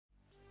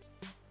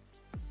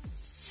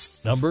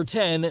Number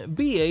 10.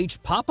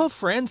 BH Papa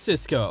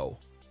Francisco.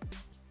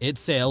 It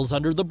sails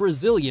under the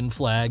Brazilian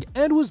flag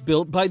and was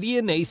built by the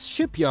Anais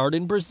Shipyard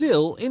in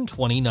Brazil in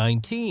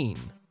 2019.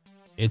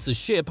 It's a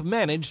ship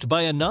managed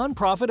by a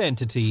non-profit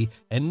entity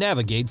and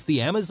navigates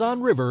the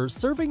Amazon River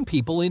serving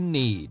people in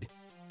need.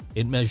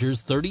 It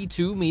measures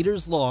 32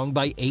 meters long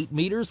by 8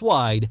 meters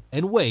wide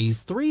and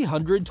weighs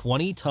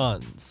 320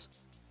 tons.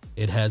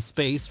 It has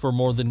space for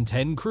more than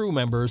 10 crew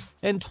members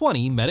and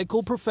 20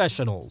 medical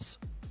professionals.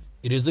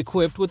 It is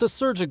equipped with a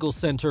surgical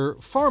center,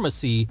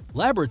 pharmacy,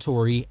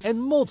 laboratory, and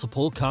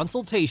multiple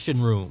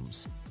consultation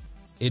rooms.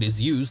 It is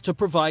used to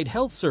provide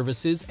health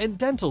services and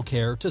dental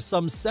care to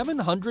some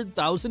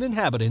 700,000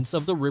 inhabitants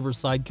of the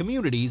riverside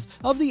communities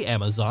of the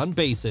Amazon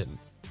basin.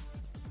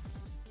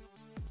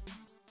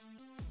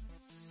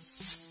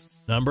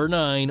 Number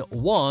 9.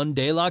 Juan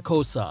de la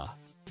Cosa.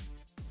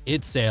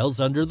 It sails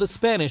under the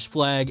Spanish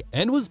flag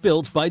and was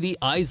built by the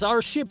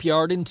Izar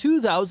Shipyard in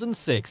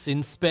 2006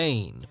 in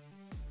Spain.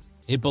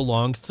 It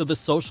belongs to the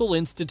Social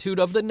Institute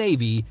of the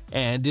Navy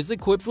and is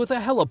equipped with a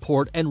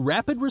heliport and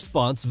rapid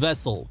response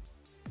vessel.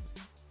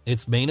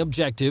 Its main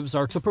objectives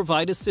are to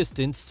provide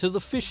assistance to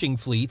the fishing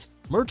fleet,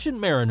 merchant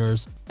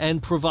mariners,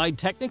 and provide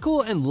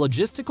technical and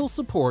logistical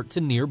support to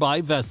nearby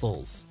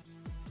vessels.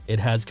 It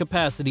has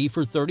capacity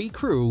for 30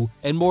 crew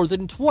and more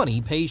than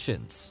 20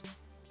 patients.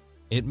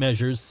 It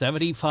measures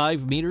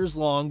 75 meters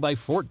long by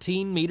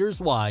 14 meters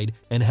wide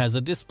and has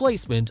a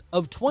displacement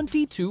of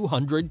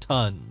 2,200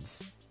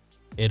 tons.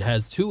 It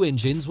has 2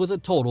 engines with a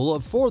total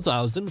of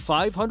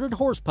 4,500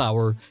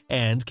 horsepower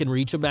and can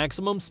reach a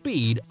maximum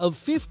speed of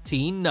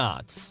 15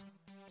 knots.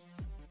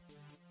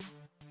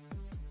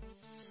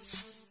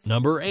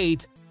 Number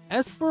 8.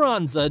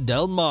 Esperanza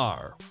del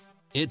Mar.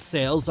 It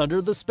sails under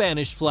the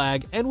Spanish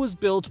flag and was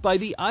built by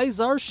the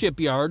Izar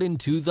Shipyard in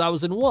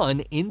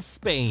 2001 in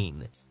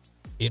Spain.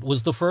 It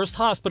was the first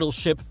hospital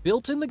ship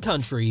built in the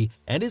country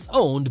and is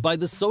owned by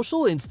the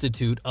Social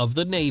Institute of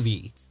the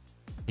Navy.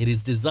 It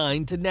is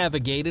designed to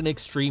navigate in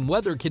extreme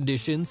weather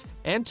conditions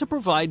and to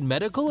provide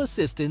medical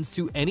assistance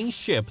to any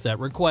ship that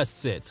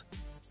requests it.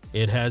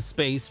 It has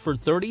space for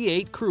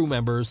 38 crew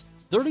members,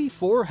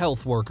 34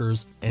 health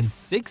workers, and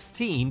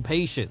 16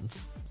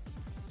 patients.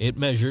 It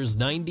measures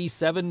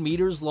 97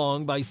 meters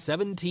long by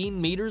 17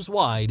 meters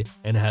wide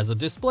and has a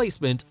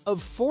displacement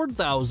of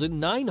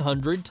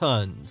 4,900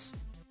 tons.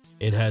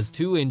 It has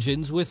 2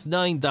 engines with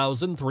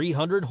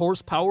 9,300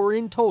 horsepower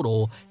in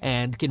total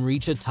and can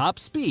reach a top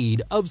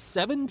speed of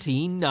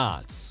 17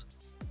 knots.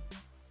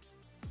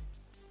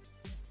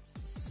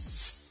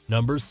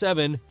 Number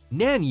 7.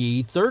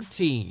 Nanyi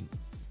 13.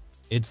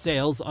 It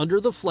sails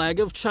under the flag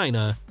of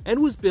China and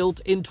was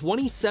built in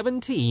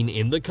 2017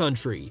 in the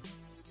country.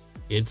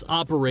 It's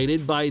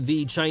operated by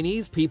the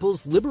Chinese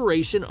People's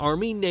Liberation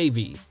Army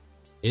Navy.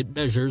 It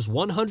measures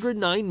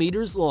 109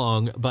 meters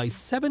long by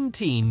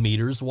 17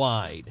 meters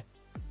wide.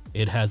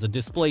 It has a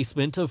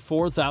displacement of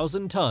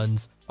 4,000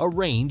 tons, a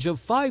range of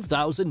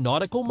 5,000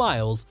 nautical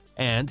miles,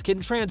 and can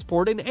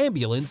transport an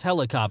ambulance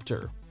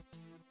helicopter.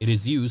 It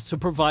is used to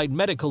provide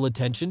medical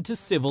attention to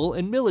civil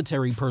and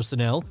military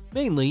personnel,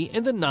 mainly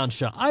in the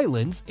Nansha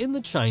Islands in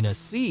the China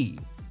Sea.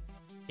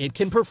 It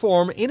can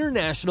perform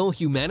international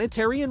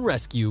humanitarian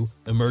rescue,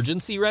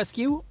 emergency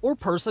rescue, or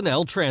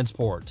personnel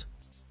transport.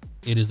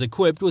 It is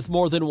equipped with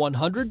more than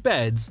 100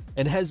 beds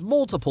and has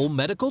multiple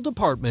medical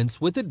departments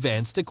with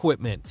advanced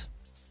equipment.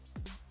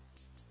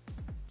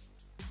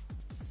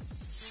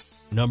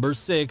 Number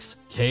 6.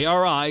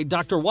 KRI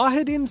Dr.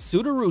 Wahidin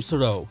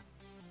Sudarusaro.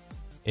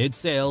 It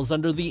sails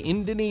under the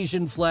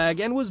Indonesian flag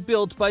and was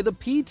built by the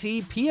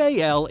PT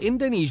PAL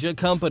Indonesia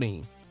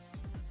Company.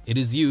 It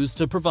is used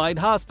to provide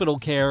hospital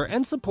care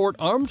and support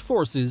armed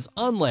forces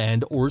on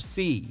land or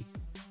sea.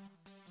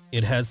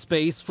 It has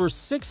space for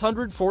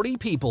 640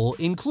 people,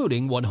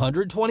 including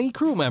 120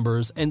 crew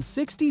members and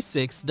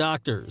 66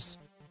 doctors.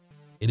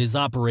 It is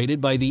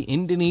operated by the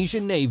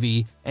Indonesian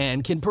Navy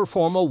and can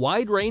perform a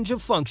wide range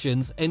of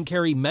functions and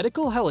carry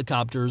medical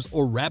helicopters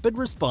or rapid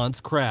response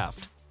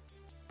craft.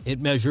 It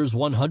measures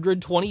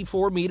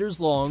 124 meters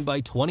long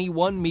by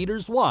 21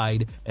 meters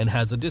wide and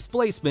has a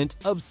displacement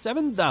of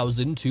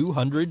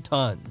 7,200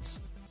 tons.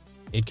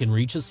 It can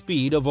reach a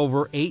speed of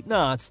over 8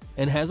 knots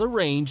and has a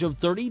range of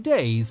 30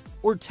 days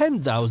or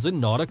 10,000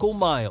 nautical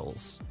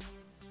miles.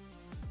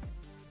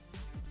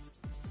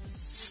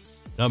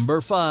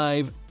 Number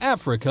 5.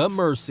 Africa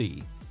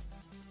Mercy.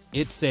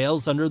 It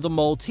sails under the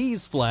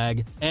Maltese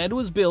flag and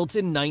was built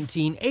in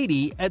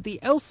 1980 at the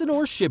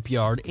Elsinore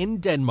Shipyard in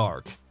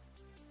Denmark.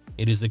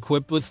 It is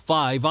equipped with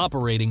 5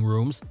 operating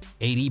rooms,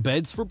 80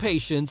 beds for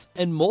patients,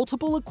 and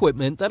multiple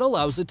equipment that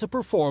allows it to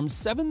perform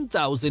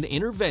 7,000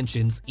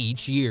 interventions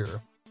each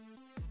year.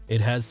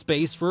 It has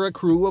space for a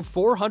crew of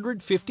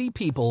 450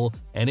 people,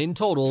 and in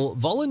total,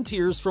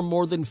 volunteers from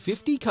more than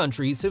 50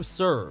 countries have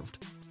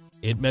served.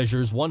 It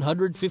measures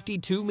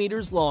 152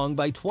 meters long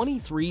by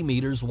 23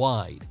 meters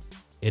wide.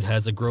 It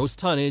has a gross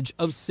tonnage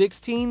of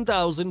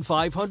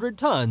 16,500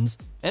 tons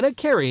and a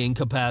carrying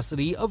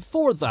capacity of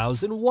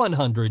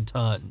 4,100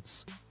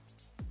 tons.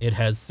 It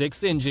has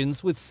 6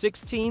 engines with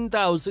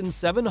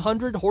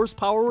 16,700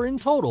 horsepower in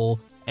total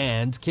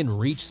and can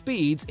reach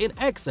speeds in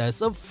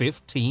excess of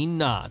 15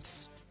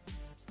 knots.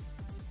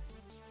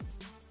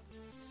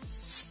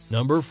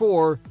 Number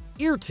 4.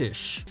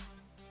 Irtysh.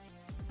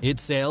 It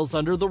sails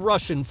under the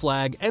Russian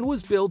flag and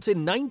was built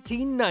in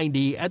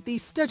 1990 at the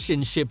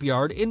Szczecin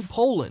shipyard in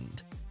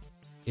Poland.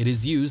 It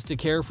is used to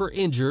care for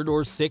injured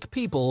or sick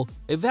people,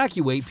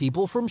 evacuate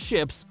people from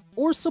ships,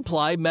 or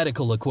supply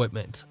medical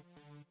equipment.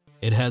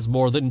 It has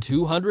more than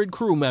 200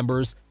 crew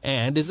members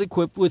and is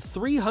equipped with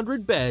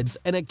 300 beds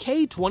and a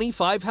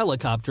K-25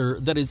 helicopter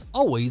that is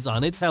always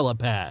on its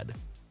helipad.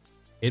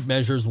 It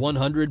measures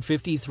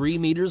 153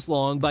 meters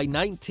long by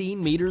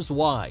 19 meters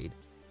wide.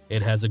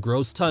 It has a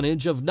gross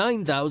tonnage of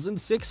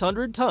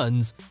 9,600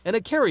 tons and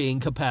a carrying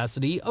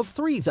capacity of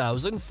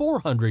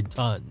 3,400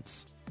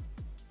 tons.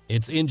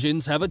 Its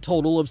engines have a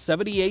total of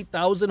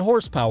 78,000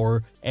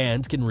 horsepower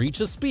and can reach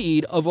a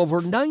speed of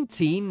over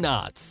 19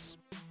 knots.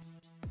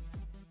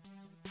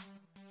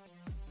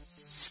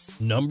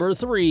 Number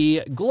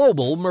 3.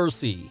 Global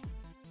Mercy.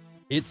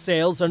 It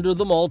sails under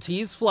the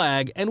Maltese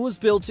flag and was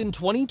built in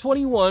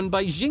 2021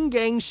 by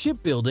Xingang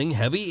Shipbuilding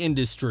Heavy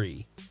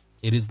Industry.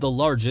 It is the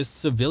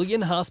largest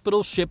civilian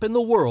hospital ship in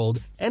the world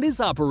and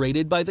is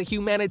operated by the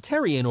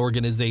humanitarian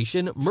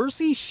organization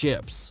Mercy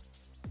Ships.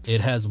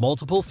 It has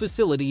multiple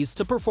facilities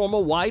to perform a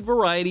wide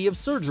variety of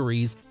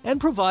surgeries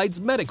and provides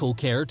medical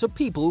care to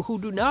people who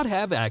do not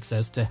have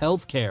access to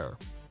health care.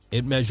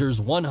 It measures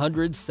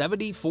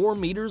 174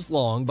 meters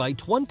long by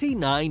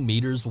 29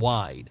 meters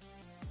wide.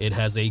 It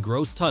has a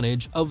gross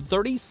tonnage of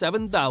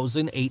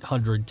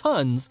 37,800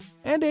 tons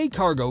and a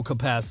cargo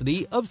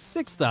capacity of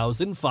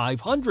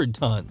 6,500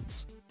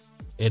 tons.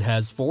 It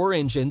has 4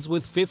 engines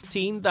with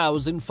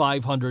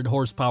 15,500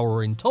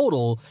 horsepower in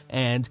total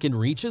and can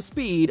reach a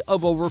speed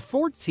of over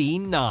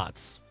 14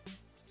 knots.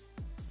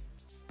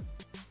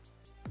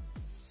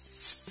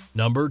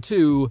 Number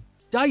 2.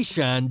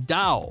 Daishan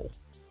Dao.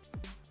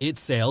 It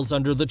sails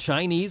under the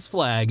Chinese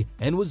flag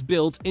and was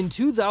built in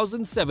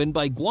 2007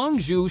 by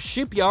Guangzhou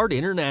Shipyard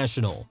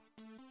International.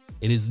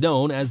 It is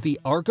known as the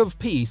Ark of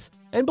Peace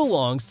and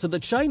belongs to the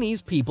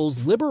Chinese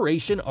People's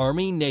Liberation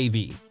Army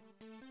Navy.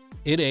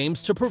 It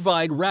aims to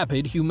provide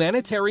rapid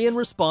humanitarian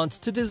response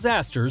to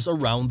disasters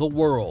around the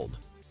world.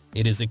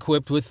 It is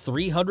equipped with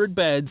 300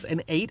 beds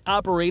and 8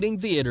 operating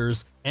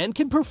theaters and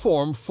can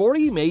perform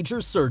 40 major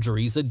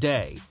surgeries a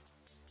day.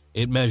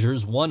 It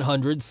measures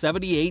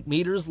 178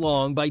 meters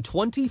long by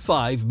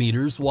 25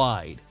 meters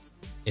wide.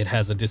 It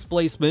has a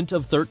displacement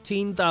of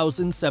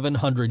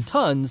 13,700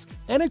 tons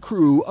and a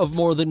crew of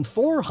more than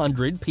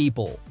 400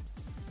 people.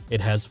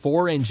 It has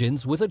 4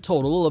 engines with a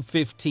total of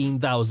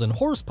 15,000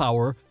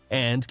 horsepower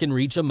and can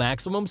reach a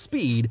maximum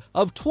speed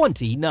of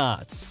 20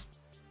 knots.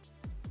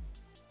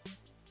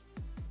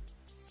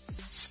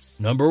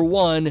 Number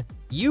 1.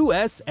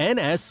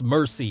 USNS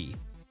Mercy.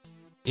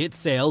 It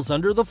sails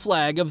under the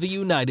flag of the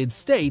United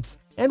States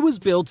and was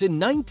built in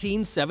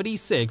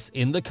 1976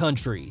 in the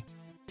country.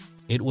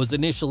 It was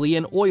initially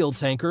an oil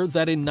tanker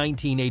that in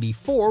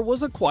 1984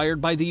 was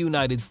acquired by the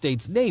United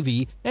States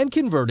Navy and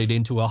converted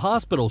into a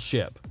hospital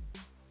ship.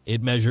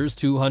 It measures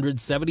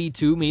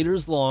 272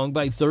 meters long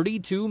by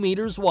 32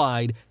 meters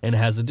wide and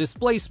has a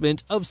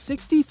displacement of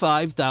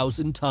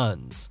 65,000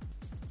 tons.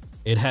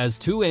 It has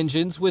 2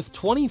 engines with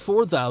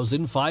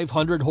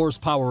 24,500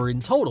 horsepower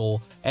in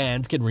total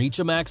and can reach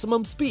a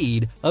maximum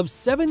speed of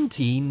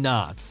 17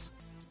 knots.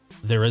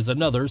 There is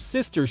another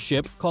sister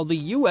ship called the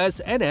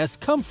USNS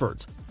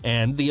Comfort,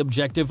 and the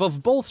objective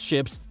of both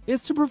ships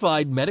is to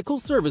provide medical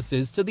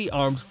services to the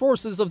armed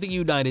forces of the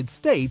United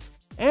States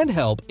and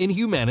help in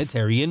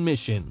humanitarian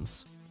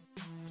missions.